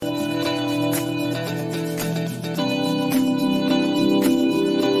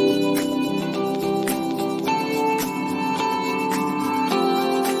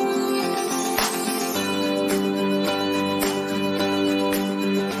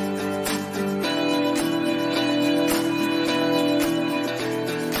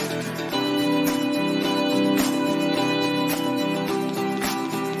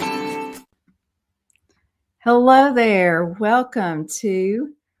Hello there. Welcome to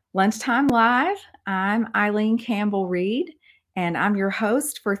Lunchtime Live. I'm Eileen Campbell Reed, and I'm your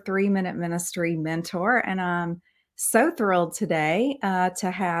host for 3 Minute Ministry Mentor. And I'm so thrilled today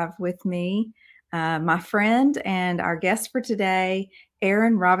to have with me my friend and our guest for today,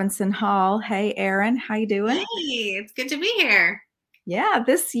 Erin Robinson Hall. Hey, Erin, how you doing? Hey, it's good to be here. Yeah,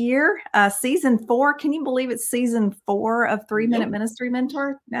 this year, season 4. Can you believe it's season 4 of 3 Minute Nope. Ministry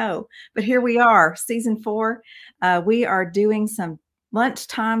Mentor? No, but here we are, season 4. We are doing some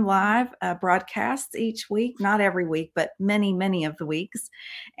lunchtime live broadcasts each week, not every week, but many, many of the weeks.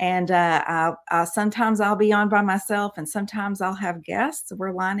 And sometimes I'll be on by myself, and sometimes I'll have guests.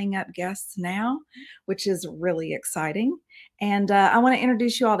 We're lining up guests now, which is really exciting. And I want to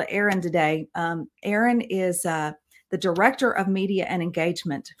introduce you all to Erin today. Erin is the Director of Media and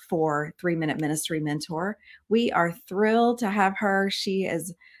Engagement for 3 Minute Ministry Mentor. We are thrilled to have her. She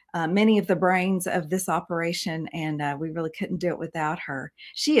is many of the brains of this operation, and we really couldn't do it without her.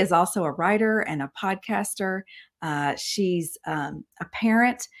 She is also a writer and a podcaster. She's a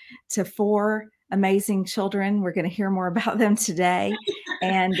parent to 4 amazing children. We're going to hear more about them today.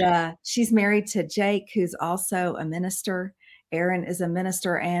 And she's married to Jake, who's also a minister. Erin is a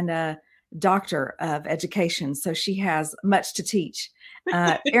minister and a doctor of education, so she has much to teach.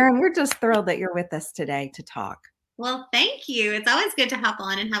 Erin, we're just thrilled that you're with us today to talk. Well, thank you. It's always good to hop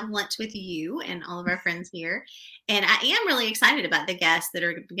on and have lunch with you and all of our friends here. And I am really excited about the guests that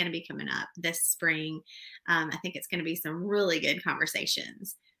are going to be coming up this spring. I think it's going to be some really good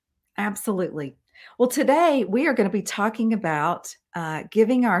conversations. Absolutely. Well, today we are going to be talking about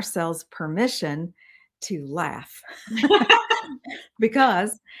giving ourselves permission to laugh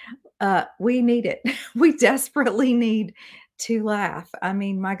because we need it. We desperately need to laugh. I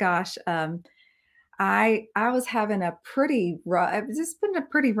mean, my gosh, I was having a pretty rough. It's just been a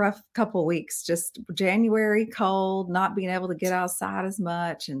pretty rough couple of weeks. Just January cold, not being able to get outside as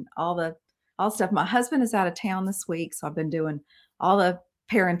much, and all stuff. My husband is out of town this week, so I've been doing all the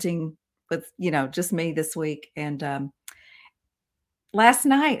parenting with just me this week. And last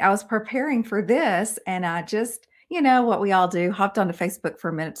night I was preparing for this, and I just what we all do, hopped onto Facebook for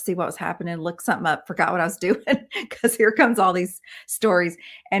a minute to see what was happening, looked something up, forgot what I was doing because here comes all these stories.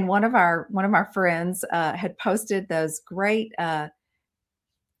 And one of our friends had posted those great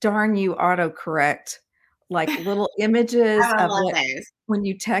darn you autocorrect, like little images I of love what those. when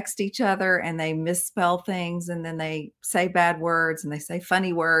you text each other and they misspell things, and then they say bad words and they say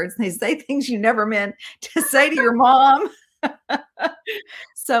funny words and they say things you never meant to say to your mom.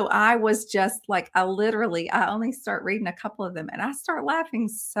 So I was just like, I only start reading a couple of them and I start laughing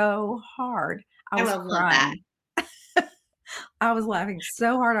so hard. I I was will love that. crying. I was laughing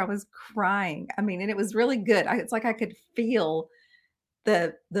so hard. I was crying. I mean, and it was really good. It's like I could feel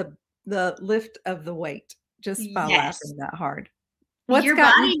the lift of the weight just by Yes. laughing that hard. What's Your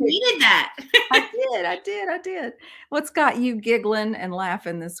got you? body needed that. I did. What's got you giggling and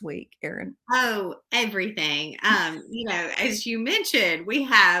laughing this week, Erin? Oh, everything. As you mentioned, we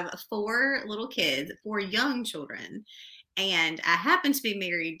have 4 little kids, 4 young children. And I happen to be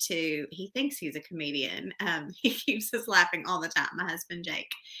married to, he thinks he's a comedian. He keeps us laughing all the time, my husband,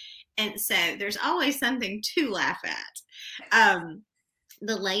 Jake. And so there's always something to laugh at.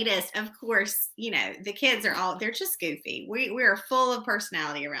 The latest, of course, the kids they're just goofy. We're full of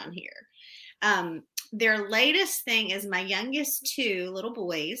personality around here. Their latest thing is my youngest 2 little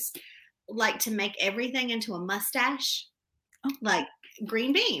boys like to make everything into a mustache, like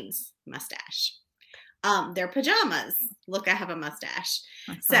green beans mustache. Their pajamas. Look, I have a mustache.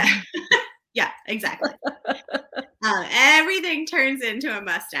 So, yeah, exactly. Everything turns into a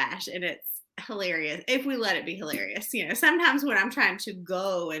mustache, and it's hilarious if we let it be hilarious. Sometimes when I'm trying to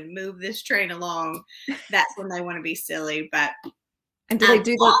go and move this train along, that's when they want to be silly. But And do they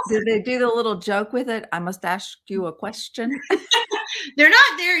do the little joke with it? I must ask you a question. They're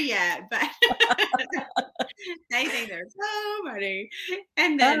not there yet, but they think they're so funny.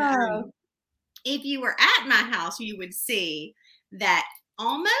 And then if you were at my house, you would see that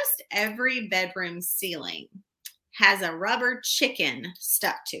almost every bedroom ceiling has a rubber chicken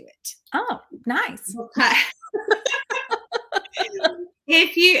stuck to it. Oh, nice.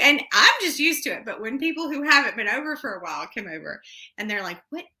 And I'm just used to it, but when people who haven't been over for a while come over and they're like,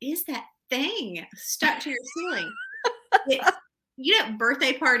 what is that thing stuck to your ceiling? It's,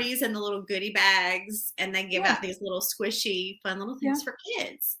 birthday parties and the little goodie bags, and they give out these little squishy, fun little things for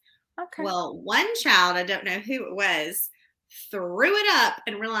kids. Okay. Well, one child, I don't know who it was, threw it up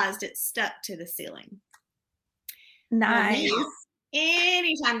and realized it stuck to the ceiling. Nice. Well,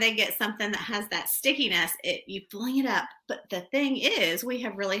 anytime they get something that has that stickiness, you fling it up. But the thing is, we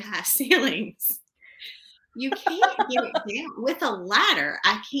have really high ceilings. You can't get it down with a ladder.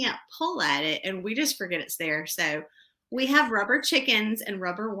 I can't pull at it, and we just forget it's there. So we have rubber chickens and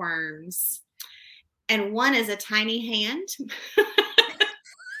rubber worms, and one is a tiny hand.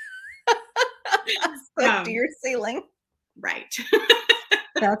 Stuck to your ceiling. Right.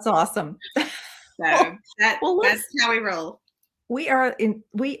 That's awesome. So that's Let's how we roll. we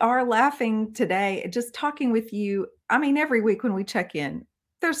are laughing today, just talking with you. I mean, every week when we check in,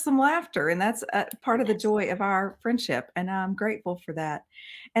 there's some laughter, and that's part of the Yes. joy of our friendship, and I'm grateful for that.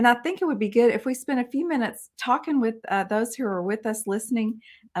 And I think it would be good if we spent a few minutes talking with those who are with us listening,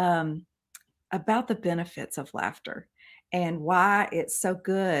 um, about the benefits of laughter and why it's so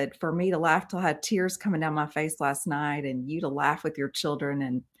good for me to laugh till I had tears coming down my face last night, and you to laugh with your children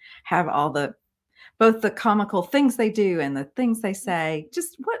and have all the both the comical things they do and the things they say.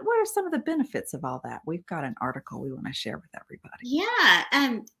 Just what are some of the benefits of all that? We've got an article we want to share with everybody.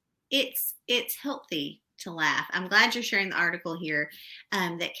 Yeah, it's healthy to laugh. I'm glad you're sharing the article here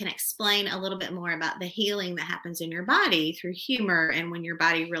that can explain a little bit more about the healing that happens in your body through humor and when your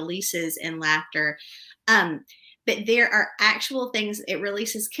body releases in laughter. But there are actual things, it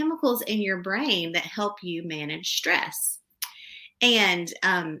releases chemicals in your brain that help you manage stress. And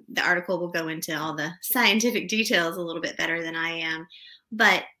the article will go into all the scientific details a little bit better than I am.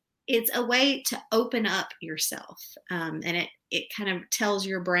 But it's a way to open up yourself. And it kind of tells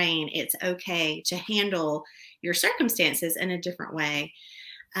your brain it's okay to handle your circumstances in a different way.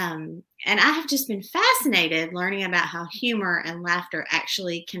 And I have just been fascinated learning about how humor and laughter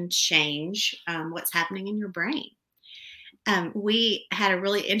actually can change what's happening in your brain. We had a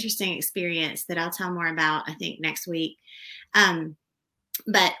really interesting experience that I'll tell more about, I think, next week. Um,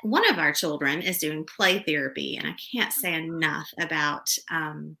 but one of our children is doing play therapy, and I can't say enough about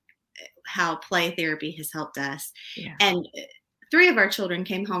how play therapy has helped us. Yeah. And three of our children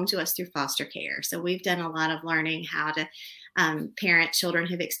came home to us through foster care. So we've done a lot of learning how to parent children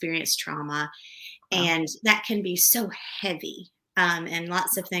who've experienced trauma. Wow. And that can be so heavy and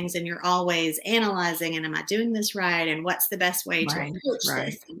lots of things. And you're always analyzing, and am I doing this right? And what's the best way to Right. approach Right.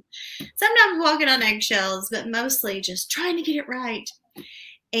 this? And sometimes walking on eggshells, but mostly just trying to get it right.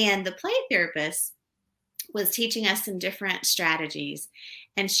 And the play therapist was teaching us some different strategies.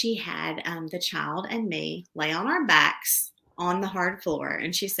 And she had the child and me lay on our backs on the hard floor.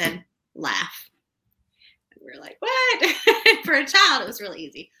 And she said, laugh. And we were like, what? For a child, it was really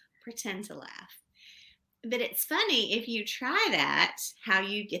easy. Pretend to laugh. But it's funny if you try that, how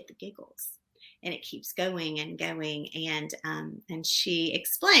you get the giggles. And it keeps going and going. And she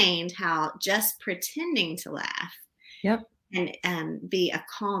explained how just pretending to laugh Yep. and be a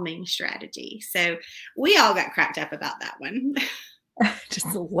calming strategy. So we all got cracked up about that one. Just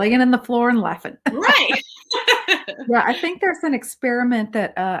laying in the floor and laughing. Right. Yeah, I think there's an experiment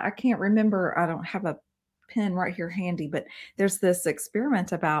that I can't remember. I don't have a pen right here handy, but there's this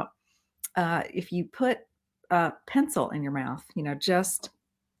experiment about if you put a pencil in your mouth, just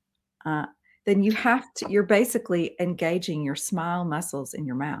then you're basically engaging your smile muscles in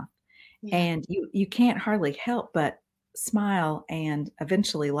your mouth. Yeah. And you can't hardly help but smile and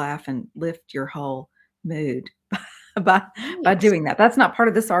eventually laugh and lift your whole mood by doing that. That's not part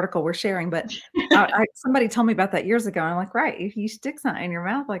of this article we're sharing, but somebody told me about that years ago. And I'm like, right, if you stick something in your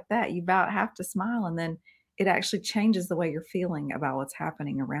mouth like that, you about have to smile, and then it actually changes the way you're feeling about what's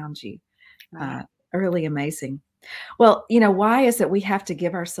happening around you. Right. Really amazing. Well, why is it we have to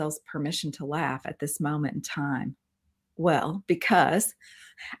give ourselves permission to laugh at this moment in time? Well, because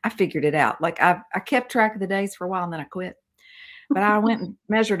I figured it out. Like I kept track of the days for a while and then I quit. But I went and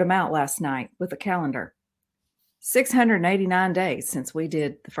measured them out last night with a calendar. 689 days since we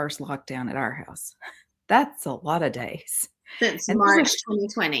did the first lockdown at our house. That's a lot of days. Since And March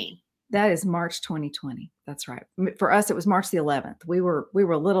 2020. That is March 2020. That's right. For us, it was March the 11th. We were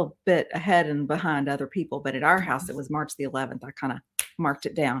a little bit ahead and behind other people, but at our house, it was March the 11th. I kind of marked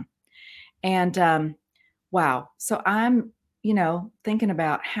it down. And wow. So I'm, thinking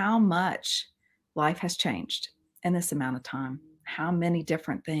about how much life has changed in this amount of time. How many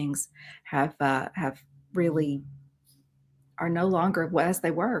different things have really are no longer as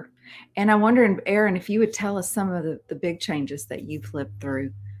they were. And I wonder, Erin, if you would tell us some of the big changes that you've lived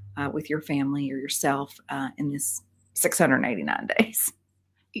through with your family or yourself in this 689 days.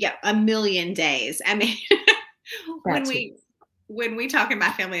 Yeah, a million days. I mean, when we talk in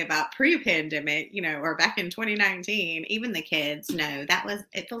my family about pre-pandemic, or back in 2019, even the kids know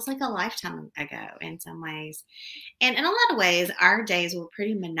it feels like a lifetime ago in some ways. And in a lot of ways, our days were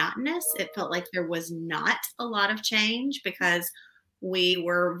pretty monotonous. It felt like there was not a lot of change because we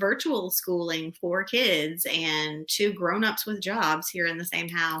were virtual schooling 4 kids and 2 grown-ups with jobs here in the same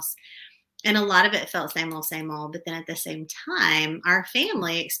house. And a lot of it felt same old. But then at the same time, our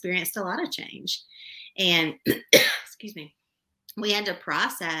family experienced a lot of change. And excuse me, we had to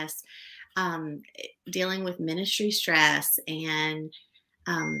process um, dealing with ministry stress and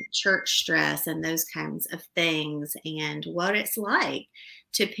church stress and those kinds of things, and what it's like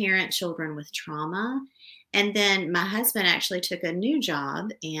to parent children with trauma. And then my husband actually took a new job,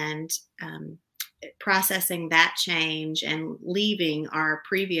 and processing that change and leaving our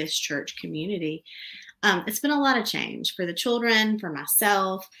previous church community. It's been a lot of change for the children, for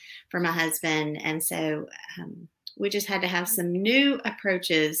myself, for my husband. And so we just had to have some new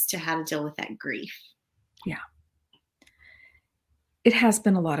approaches to how to deal with that grief. Yeah. It has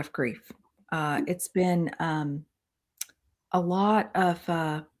been a lot of grief. It's been a lot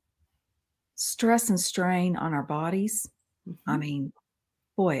of stress and strain on our bodies. I mean,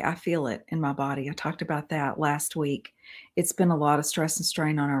 boy, I feel it in my body. I talked about that last week. It's been a lot of stress and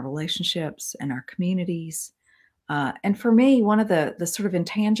strain on our relationships and our communities. And for me, one of the sort of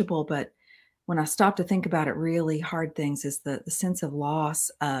intangible, but when I stop to think about it, really hard things is the sense of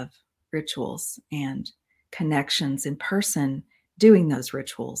loss of rituals and connections in person doing those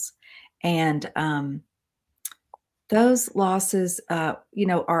rituals. And those losses,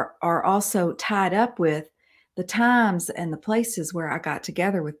 are also tied up with the times and the places where I got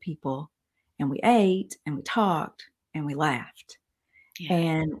together with people and we ate and we talked and we laughed. Yeah.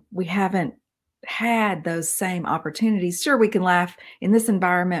 And we haven't had those same opportunities. Sure, we can laugh in this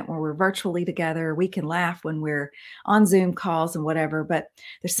environment where we're virtually together. We can laugh when we're on Zoom calls and whatever, but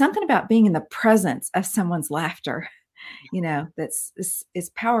there's something about being in the presence of someone's laughter, that's is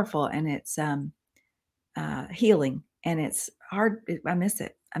powerful, and it's healing, and it's hard. I miss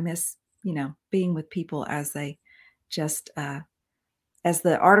it. I miss, being with people as they just, as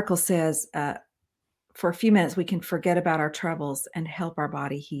the article says, for a few minutes, we can forget about our troubles and help our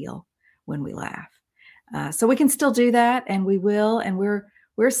body heal when we laugh. So we can still do that, and we will. And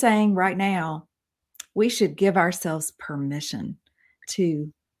we're saying right now, we should give ourselves permission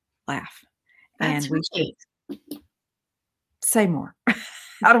to laugh. That's and we right. should say more.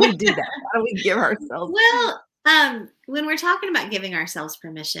 How do we do that? How do we give ourselves? Well, when we're talking about giving ourselves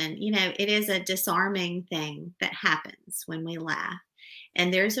permission, it is a disarming thing that happens when we laugh.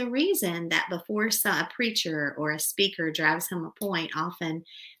 And there's a reason that before a preacher or a speaker drives home a point, often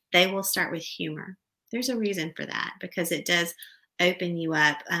they will start with humor. There's a reason for that, because it does open you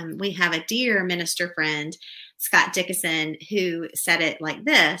up. We have a dear minister friend, Scott Dickinson, who said it like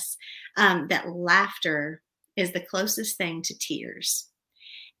this, that laughter is the closest thing to tears.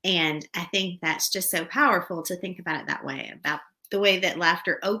 And I think that's just so powerful to think about it that way, about the way that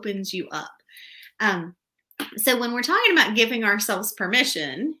laughter opens you up. So when we're talking about giving ourselves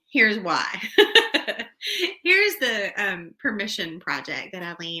permission, here's why. Here's the permission project that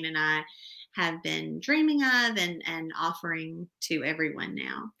Eileen and I have been dreaming of and offering to everyone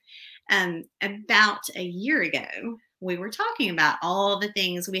now. About a year ago, we were talking about all the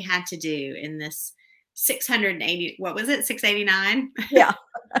things we had to do in this 680, what was it, 689? Yeah.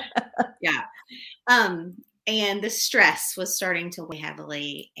 Yeah. And the stress was starting to weigh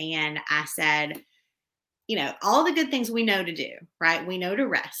heavily. And I said, all the good things we know to do, right? We know to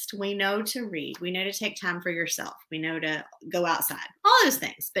rest. We know to read. We know to take time for yourself. We know to go outside, all those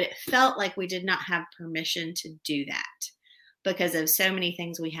things. But it felt like we did not have permission to do that because of so many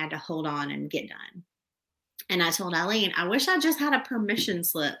things we had to hold on and get done. And I told Eileen, I wish I just had a permission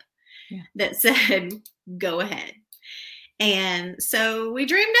slip that said, go ahead. And so we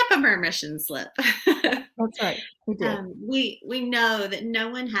dreamed up a permission slip. That's right. We did. We know that no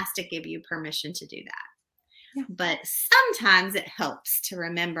one has to give you permission to do that. Yeah. But sometimes it helps to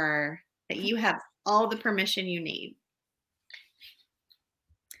remember that you have all the permission you need.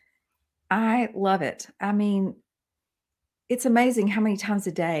 I love it. I mean, it's amazing how many times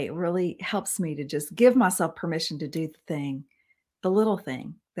a day it really helps me to just give myself permission to do the little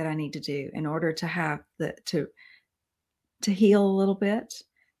thing that I need to do in order to have to heal a little bit,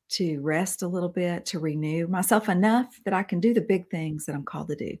 to rest a little bit, to renew myself enough that I can do the big things that I'm called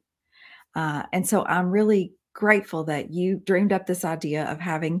to do. And so I'm really grateful that you dreamed up this idea of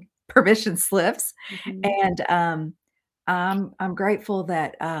having permission slips. Mm-hmm. And I'm grateful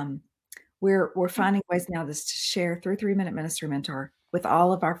that we're finding ways now to share through 3-Minute Ministry Mentor with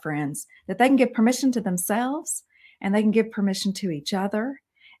all of our friends that they can give permission to themselves and they can give permission to each other.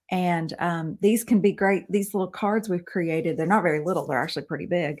 And these can be great. These little cards we've created, they're not very little, they're actually pretty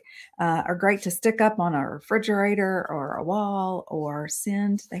big, are great to stick up on a refrigerator or a wall or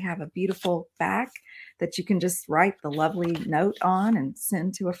send. They have a beautiful back that you can just write the lovely note on and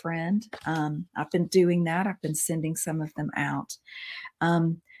send to a friend. I've been doing that. I've been sending some of them out.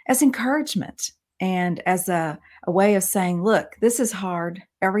 as encouragement and as a way of saying, look, this is hard.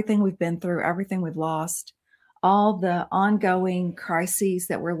 Everything we've been through, everything we've lost, all the ongoing crises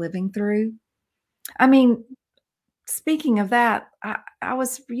that we're living through. I mean, speaking of that, I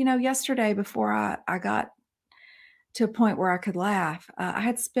was, yesterday before I got to a point where I could laugh, I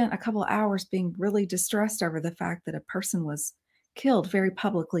had spent a couple of hours being really distressed over the fact that a person was killed very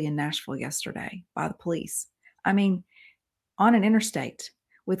publicly in Nashville yesterday by the police. I mean, on an interstate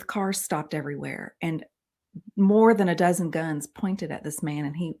with cars stopped everywhere and more than a dozen guns pointed at this man,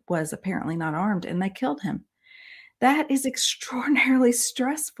 and he was apparently not armed, and they killed him. That is extraordinarily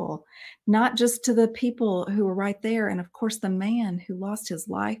stressful, not just to the people who were right there, and of course, the man who lost his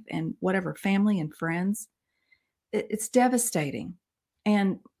life and whatever family and friends. It's devastating.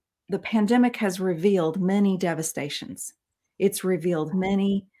 And the pandemic has revealed many devastations. It's revealed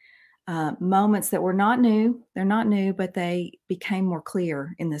many moments that were not new. They're not new, but they became more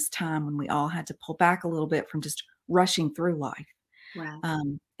clear in this time when we all had to pull back a little bit from just rushing through life. Wow.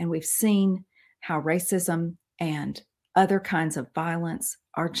 And we've seen how racism and other kinds of violence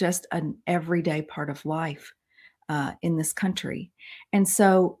are just an everyday part of life in this country. And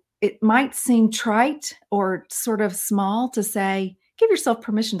so it might seem trite or sort of small to say, give yourself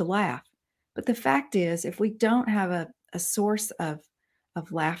permission to laugh. But the fact is, if we don't have a source of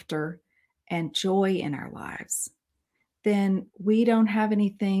laughter and joy in our lives, then we don't have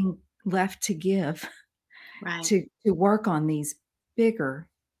anything left to give Right. to work on these bigger,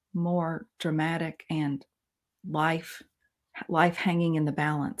 more dramatic and life hanging in the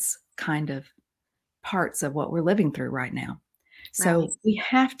balance kind of parts of what we're living through right now. So Right. we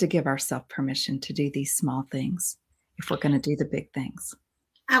have to give ourselves permission to do these small things if we're going to do the big things.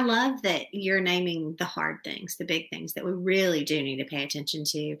 I love that you're naming the hard things, the big things that we really do need to pay attention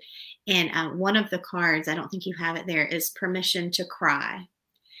to. And one of the cards, I don't think you have it there, is permission to cry.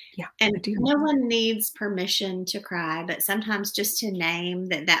 Yeah, And I do. no one needs permission to cry, but sometimes just to name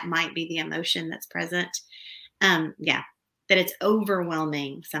that might be the emotion that's present. Yeah, that it's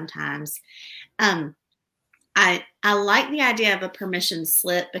overwhelming sometimes. I like the idea of a permission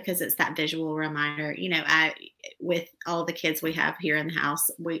slip because it's that visual reminder. With all the kids we have here in the house,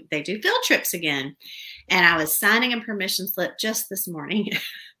 they do field trips again, and I was signing a permission slip just this morning.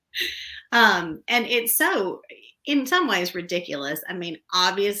 And it's so, in some ways, ridiculous. I mean,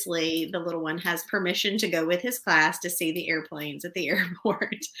 obviously, the little one has permission to go with his class to see the airplanes at the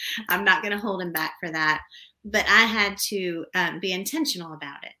airport. I'm not going to hold him back for that. But I had to be intentional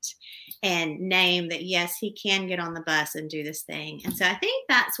about it and name that, yes, he can get on the bus and do this thing. And so I think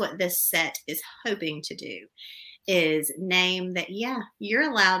that's what this set is hoping to do, is name that, yeah, you're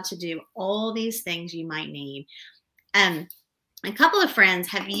allowed to do all these things you might need. A couple of friends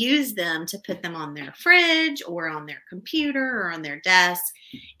have used them to put them on their fridge or on their computer or on their desk,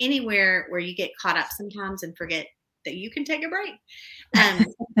 anywhere where you get caught up sometimes and forget that you can take a break.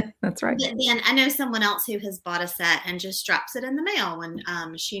 That's right. But then I know someone else who has bought a set and just drops it in the mail when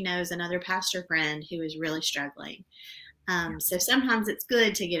she knows another pastor friend who is really struggling. So sometimes it's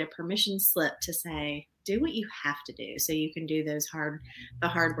good to get a permission slip to say, do what you have to do so you can do the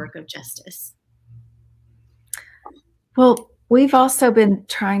hard work of justice. Well, we've also been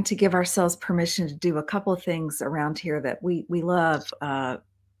trying to give ourselves permission to do a couple of things around here that we love,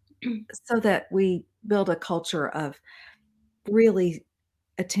 so that we build a culture of really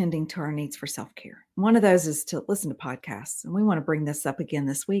attending to our needs for self-care. One of those is to listen to podcasts, and we want to bring this up again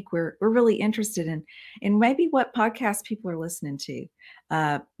this week. We're really interested in maybe what podcasts people are listening to.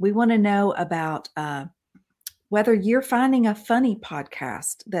 We want to know about whether you're finding a funny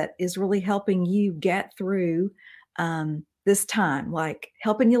podcast that is really helping you get through this time, like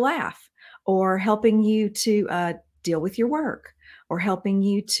helping you laugh or helping you to deal with your work or helping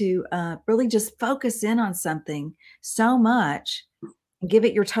you to really just focus in on something so much and give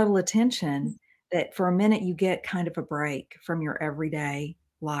it your total attention that for a minute you get kind of a break from your everyday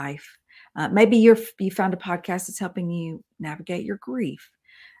life. Maybe you found a podcast that's helping you navigate your grief.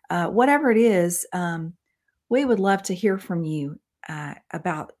 Whatever it is, we would love to hear from you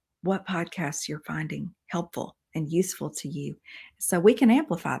about what podcasts you're finding helpful and useful to you, so we can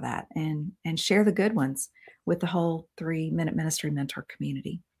amplify that and share the good ones with the whole 3-Minute Ministry Mentor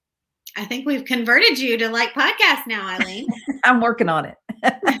community. I think we've converted you to like podcasts now, Eileen. I'm working on it.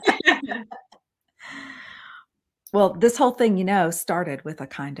 Well, this whole thing, started with a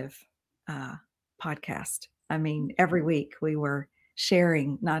kind of podcast. I mean, every week we were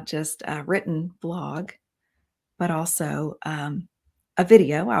sharing not just a written blog, but also a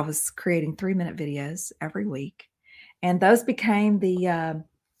video. I was creating 3-minute videos every week, and those became this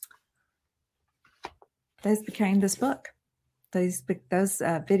book. those podcasts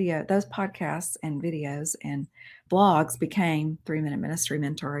and videos and blogs became 3-Minute Ministry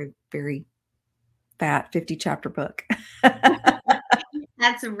Mentor, a very fat 50 chapter book.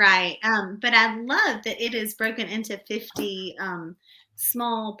 That's right. But I love that it is broken into 50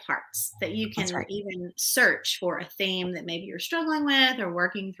 small parts that you can Right. even search for a theme that maybe you're struggling with or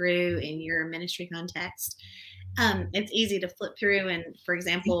working through in your ministry context. It's easy to flip through. And for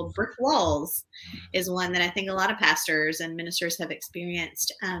example, brick walls is one that I think a lot of pastors and ministers have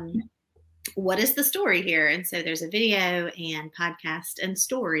experienced. What is the story here? And so there's a video and podcast and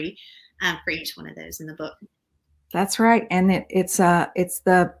story for each one of those in the book. That's right. And it's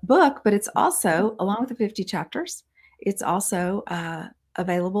the book, but it's also, along with the 50 chapters, it's also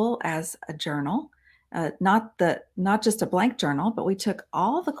available as a journal, not just a blank journal, but we took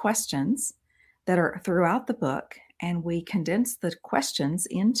all the questions that are throughout the book and we condensed the questions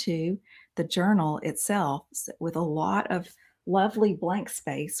into the journal itself with a lot of lovely blank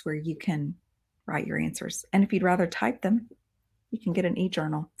space where you can write your answers. And if you'd rather type them, you can get an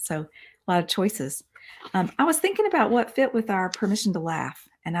e-journal. So a lot of choices. I was thinking about what fit with our permission to laugh,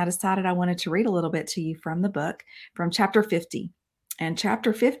 and I decided I wanted to read a little bit to you from the book, from chapter 50. And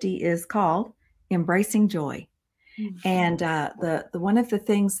chapter 50 is called Embracing Joy. Mm-hmm. And the one of the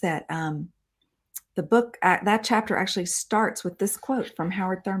things that the book, that chapter actually starts with this quote from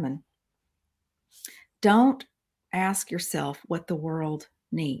Howard Thurman. Don't ask yourself what the world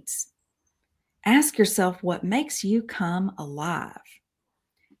needs. Ask yourself what makes you come alive.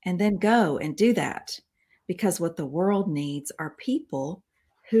 And then go and do that, because what the world needs are people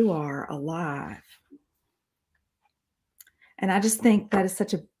who are alive. And I just think that is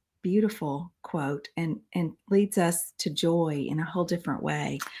such a beautiful quote and leads us to joy in a whole different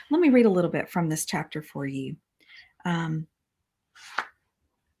way. Let me read a little bit from this chapter for you. In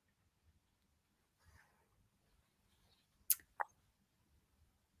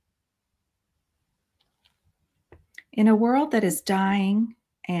a world that is dying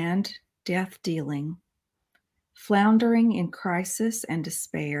and death dealing, floundering in crisis and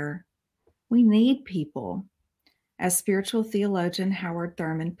despair, we need people, as spiritual theologian Howard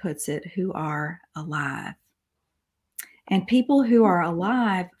Thurman puts it, who are alive. And people who are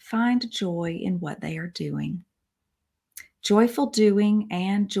alive find joy in what they are doing. Joyful doing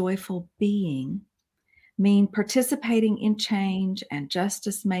and joyful being mean participating in change and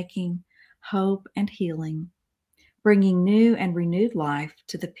justice making, hope and healing, bringing new and renewed life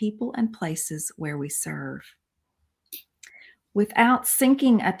to the people and places where we serve. Without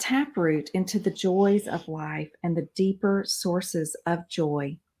sinking a taproot into the joys of life and the deeper sources of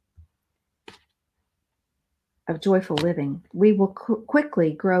joy, of joyful living, we will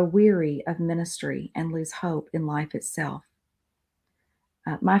quickly grow weary of ministry and lose hope in life itself.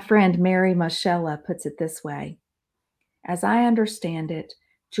 My friend Mary Moschella puts it this way: as I understand it,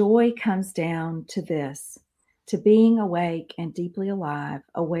 joy comes down to this, to being awake and deeply alive,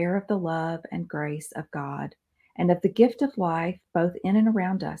 aware of the love and grace of God and of the gift of life both in and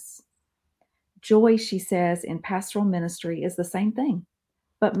around us. Joy, she says, in pastoral ministry is the same thing,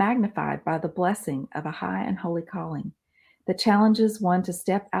 but magnified by the blessing of a high and holy calling that challenges one to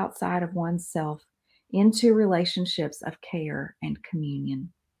step outside of oneself into relationships of care and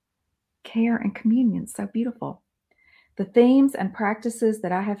communion. Care and communion, so beautiful. The themes and practices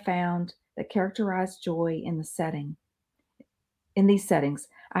that I have found that characterize joy in these settings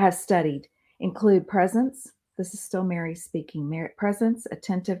I have studied include presence. This is still Mary speaking. Presence,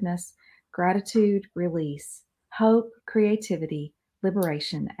 attentiveness, gratitude, release, hope, creativity,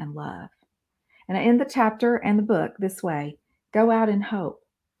 liberation, and love. And I end the chapter and the book this way: go out in hope,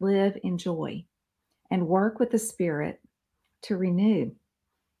 live in joy, and work with the Spirit to renew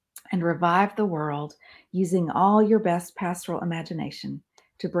and revive the world using all your best pastoral imagination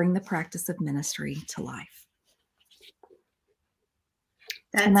to bring the practice of ministry to life.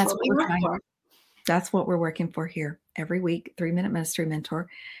 That's what we're trying for. That's what we're working for here every week. 3-Minute Ministry Mentor,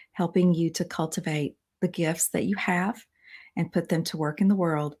 helping you to cultivate the gifts that you have and put them to work in the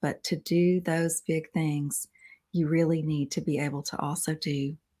world. But to do those big things, you really need to be able to also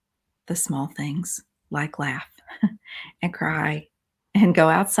do the small things, like laugh and cry and go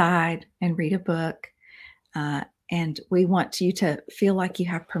outside and read a book. And we want you to feel like you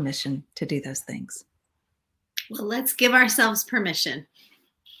have permission to do those things. Well, let's give ourselves permission.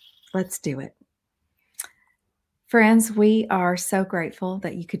 Let's do it. Friends, we are so grateful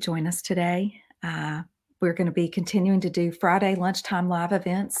that you could join us today. We're going to be continuing to do Friday lunchtime live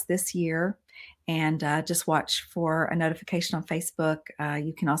events this year. And just watch for a notification on Facebook.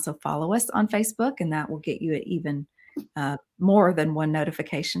 You can also follow us on Facebook, and that will get you an even more than one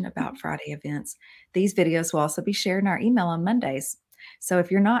notification about Friday events. These videos will also be shared in our email on Mondays. So if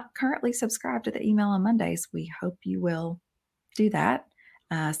you're not currently subscribed to the email on Mondays, we hope you will do that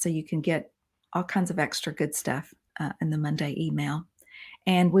so you can get all kinds of extra good stuff in the Monday email.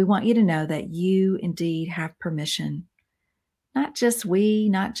 And we want you to know that you indeed have permission. Not just we,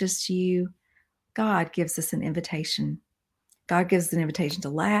 not just you. God gives us an invitation. God gives us an invitation to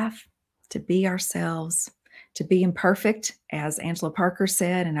laugh, to be ourselves, to be imperfect, as Angela Parker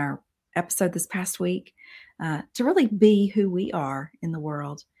said in our episode this past week, to really be who we are in the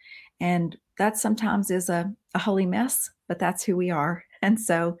world. And that sometimes is a holy mess, but that's who we are. And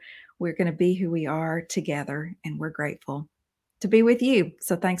so we're going to be who we are together, and we're grateful to be with you.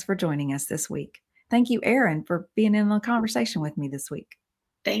 So thanks for joining us this week. Thank you, Erin, for being in the conversation with me this week.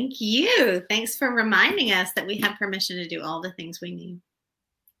 Thank you. Thanks for reminding us that we have permission to do all the things we need.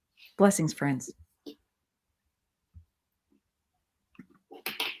 Blessings, friends.